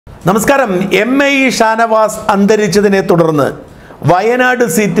നമസ്കാരം. MI ഷാനവാസ് അന്തരിച്ചതിനെ തുടർന്ന് Wayanad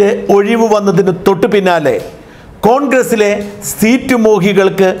seat ഒഴിവ് വന്നതിന് തൊട്ടു പിന്നാലെ കോൺഗ്രസിലെ സീറ്റ്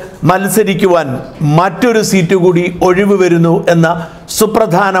മോഹികൾക്ക് മത്സരിക്കുവാൻ മറ്റൊരു സീറ്റ് കൂടി ഒഴിവ് വരുന്നു എന്ന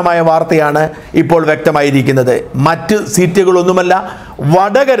സുപ്രധാനമായ വാർത്തയാണ് ഇപ്പോൾ വ്യക്തമായിരിക്കുന്നത്. മറ്റ് സീറ്റുകളൊന്നുമല്ല,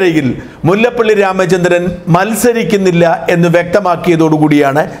 വടകരയിൽ മുല്ലപ്പള്ളി രാമചന്ദ്രൻ മത്സരിക്കുന്നില്ല എന്ന്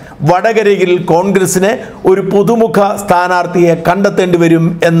വ്യക്തമാക്കിയതോടുകൂടിയാണ് വടകരയിൽ കോൺഗ്രസിന് ഒരു പുതുമുഖ സ്ഥാനാർത്ഥിയെ കണ്ടെത്തേണ്ടി വരും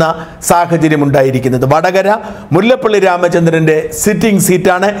എന്ന സാഹചര്യം ഉണ്ടായിരിക്കുന്നത്. വടകര മുല്ലപ്പള്ളി രാമചന്ദ്രൻ്റെ സിറ്റിംഗ്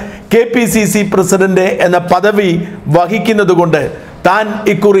സീറ്റാണ്. KPCC പ്രസിഡന്റ് എന്ന പദവി വഹിക്കുന്നത് കൊണ്ട് താൻ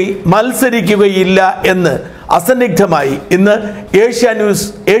ഇക്കുറി മത്സരിക്കുകയില്ല എന്ന് അസന്നിഗ്ധമായി ഇന്ന്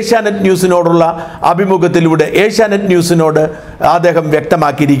ഏഷ്യാനെറ്റ് ന്യൂസിനോടുള്ള അഭിമുഖത്തിലൂടെ ഏഷ്യാനെറ്റ് ന്യൂസിനോട് അദ്ദേഹം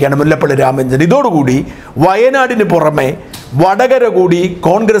വ്യക്തമാക്കിയിരിക്കുകയാണ് മുല്ലപ്പള്ളി രാമചന്ദ്രൻ. ഇതോടുകൂടി വയനാടിന് പുറമെ വടകര കൂടി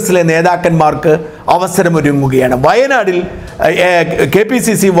കോൺഗ്രസിലെ നേതാക്കന്മാർക്ക് അവസരമൊരുങ്ങുകയാണ്. വയനാടിൽ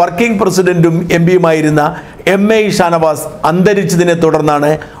KPCC വർക്കിംഗ് പ്രസിഡന്റും MPയുമായിരുന്ന MI ഷാനവാസ് അന്തരിച്ചതിനെ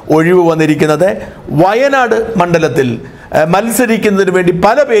തുടർന്നാണ് ഒഴിവ് വന്നിരിക്കുന്നത്. വയനാട് മണ്ഡലത്തിൽ മത്സരിക്കുന്നതിന് വേണ്ടി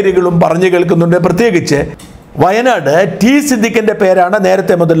പല പേരുകളും പറഞ്ഞു കേൾക്കുന്നുണ്ട്. പ്രത്യേകിച്ച് വയനാട് T സിദ്ദിഖിൻ്റെ പേരാണ്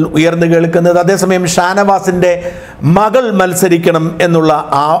നേരത്തെ മുതൽ ഉയർന്നു കേൾക്കുന്നത്. അതേസമയം ഷാനവാസിൻ്റെ മകൾ മത്സരിക്കണം എന്നുള്ള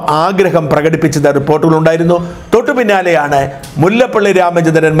ആഗ്രഹം പ്രകടിപ്പിച്ചത് റിപ്പോർട്ടുകളുണ്ടായിരുന്നു. തൊട്ടു പിന്നാലെയാണ് മുല്ലപ്പള്ളി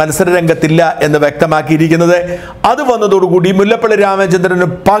രാമചന്ദ്രൻ മത്സരരംഗത്തില്ല എന്ന് വ്യക്തമാക്കിയിരിക്കുന്നത്. അത് വന്നതോടുകൂടി മുല്ലപ്പള്ളി രാമചന്ദ്രന്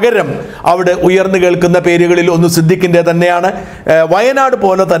പകരം അവിടെ ഉയർന്നു കേൾക്കുന്ന പേരുകളിൽ ഒന്ന് സിദ്ദിഖിൻ്റെ തന്നെയാണ്. വയനാട്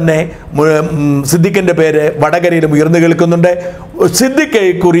പോലെ തന്നെ സിദ്ദിഖിൻ്റെ പേര് വടകരയിലും ഉയർന്നു കേൾക്കുന്നുണ്ട്. സിദ്ദിഖ്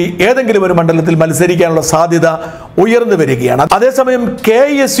ഇക്കുറി ഏതെങ്കിലും ഒരു മണ്ഡലത്തിൽ മത്സരിക്കാനുള്ള സാധ്യത ഉയർന്നു വരികയാണ്. അതേസമയം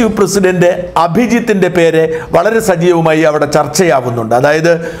KSU പ്രസിഡന്റ് അഭിജിത്തിന്റെ പേര് വളരെ സജീവമായി അവിടെ ചർച്ചയാവുന്നുണ്ട്.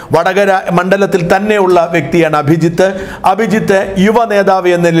 അതായത് വടകര മണ്ഡലത്തിൽ തന്നെയുള്ള വ്യക്തിയാണ് അഭിജിത്ത് യുവ നേതാവ്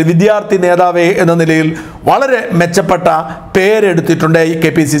എന്ന നിലയിൽ, വിദ്യാർത്ഥി നേതാവ് എന്ന നിലയിൽ വളരെ മെച്ചപ്പെട്ട പേരെടുത്തിട്ടുണ്ട്.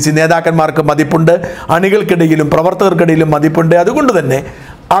 KPCC നേതാക്കന്മാർക്ക് മതിപ്പുണ്ട്, അണികൾക്കിടയിലും പ്രവർത്തകർക്കിടയിലും മതിപ്പുണ്ട്. അതുകൊണ്ട് തന്നെ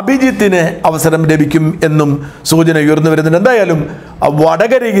അഭിജിത്തിന് അവസരം ലഭിക്കും എന്നും സൂചന ഉയർന്നു വരുന്നുണ്ട്. എന്തായാലും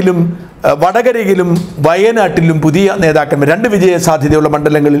വടകരയിലും വയനാട്ടിലും പുതിയ നേതാക്കന്മാർ, രണ്ട് വിജയ സാധ്യതയുള്ള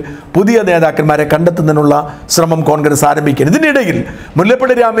മണ്ഡലങ്ങളിൽ പുതിയ നേതാക്കന്മാരെ കണ്ടെത്തുന്നതിനുള്ള ശ്രമം കോൺഗ്രസ് ആരംഭിക്കുകയാണ്. ഇതിനിടയിൽ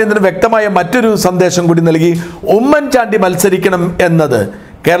മുല്ലപ്പള്ളി രാമചന്ദ്രൻ വ്യക്തമായ മറ്റൊരു സന്ദേശം കൂടി നൽകി. ഉമ്മൻചാണ്ടി മത്സരിക്കണം എന്നത്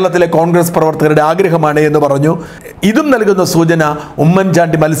കേരളത്തിലെ കോൺഗ്രസ് പ്രവർത്തകരുടെ ആഗ്രഹമാണ് എന്ന് പറഞ്ഞു. ഇതും നൽകുന്ന സൂചന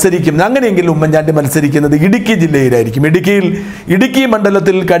ഉമ്മൻചാണ്ടി മത്സരിക്കും. അങ്ങനെയെങ്കിൽ ഉമ്മൻചാണ്ടി മത്സരിക്കുന്നത് ഇടുക്കി ജില്ലയിലായിരിക്കും. ഇടുക്കി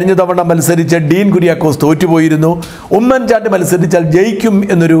മണ്ഡലത്തിൽ കഴിഞ്ഞ തവണ മത്സരിച്ച ഡീൻ കുര്യാക്കോസ് തോറ്റുപോയിരുന്നു. ഉമ്മൻചാണ്ടി മത്സരിച്ചാൽ ജയിക്കും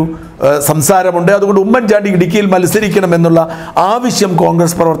എന്നൊരു സംസാരമുണ്ട്. അതുകൊണ്ട് ഉമ്മൻചാണ്ടി ഇടുക്കിയിൽ മത്സരിക്കണം എന്നുള്ള ആവശ്യം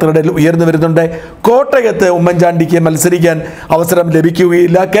കോൺഗ്രസ് പ്രവർത്തകരുടെ ഉയർന്നു വരുന്നുണ്ട്. കോട്ടയത്ത് ഉമ്മൻചാണ്ടിക്ക് മത്സരിക്കാൻ അവസരം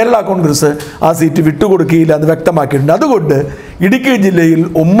ലഭിക്കുകയില്ല. കേരള കോൺഗ്രസ് ആ സീറ്റ് വിട്ടുകൊടുക്കുകയില്ല എന്ന് വ്യക്തമാക്കിയിട്ടുണ്ട്. അതുകൊണ്ട് ഇടുക്കി ജില്ലയിൽ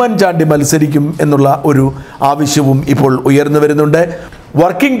ഉമ്മൻചാണ്ടി മത്സരിക്കും എന്നുള്ള ഒരു ആവശ്യവും ഇപ്പോൾ ഉയർന്നു വരുന്നുണ്ട്.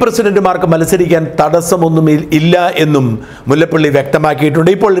 വർക്കിംഗ് പ്രസിഡന്റുമാർക്ക് മത്സരിക്കാൻ തടസ്സമൊന്നും ഇല്ല എന്നും മുല്ലപ്പള്ളി വ്യക്തമാക്കിയിട്ടുണ്ട്.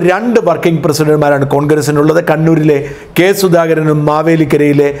 ഇപ്പോൾ രണ്ട് വർക്കിംഗ് പ്രസിഡന്റുമാരാണ് കോൺഗ്രസിനുള്ളത്. കണ്ണൂരിലെ K സുധാകരനും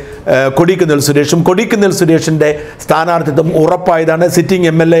മാവേലിക്കരയിലെ കൊടിക്കുന്നിൽ സുരേഷും. കൊടിക്കുന്നിൽ സുരേഷിൻ്റെ സ്ഥാനാർത്ഥിത്വം ഉറപ്പായതാണ്. സിറ്റിംഗ്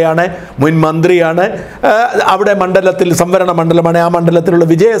MLA ആണ്, മുൻ മന്ത്രിയാണ്. അവിടെ മണ്ഡലത്തിൽ സംവരണ മണ്ഡലമാണ്. ആ മണ്ഡലത്തിലുള്ള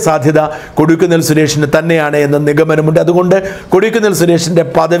വിജയ സാധ്യത കൊടിക്കുന്നിൽ സുരേഷിന് തന്നെയാണ് എന്ന നിഗമനമുണ്ട്. അതുകൊണ്ട് കൊടിക്കുന്നിൽ സുരേഷിൻ്റെ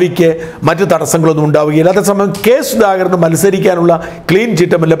പദവിക്ക് മറ്റു തടസ്സങ്ങളൊന്നും ഉണ്ടാവുകയില്ല. അതേസമയം K സുധാകരന് മത്സരിക്കാനുള്ള ക്ലീൻ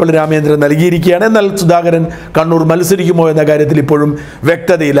ചിട്ട് മുല്ലപ്പള്ളി രാമചന്ദ്രൻ നൽകിയിരിക്കുകയാണ്. എന്നാൽ സുധാകരൻ കണ്ണൂർ മത്സരിക്കുമോ എന്ന കാര്യത്തിൽ ഇപ്പോഴും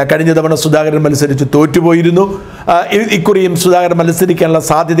വ്യക്തതയില്ല. കഴിഞ്ഞ തവണ സുധാകരൻ മത്സരിച്ച് തോറ്റുപോയിരുന്നു. ഇക്കുറിയും സുധാകരൻ മത്സരിക്കാനുള്ള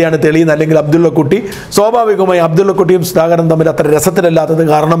സാധ്യതയാണ് തെളിയുന്നത്. അല്ലെങ്കിൽ അബ്ദുള്ളക്കുട്ടി, സ്വാഭാവികമായി അബ്ദുള്ളക്കുട്ടിയും സുധാകരൻ തമ്മിൽ അത്ര രസത്തിലല്ലാത്തത്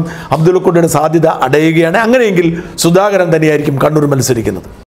കാരണം അബ്ദുള്ളക്കുട്ടിയുടെ സാധ്യത അടയുകയാണ്. അങ്ങനെയെങ്കിൽ സുധാകരൻ തന്നെയായിരിക്കും കണ്ണൂർ മത്സരിക്കുന്നത്.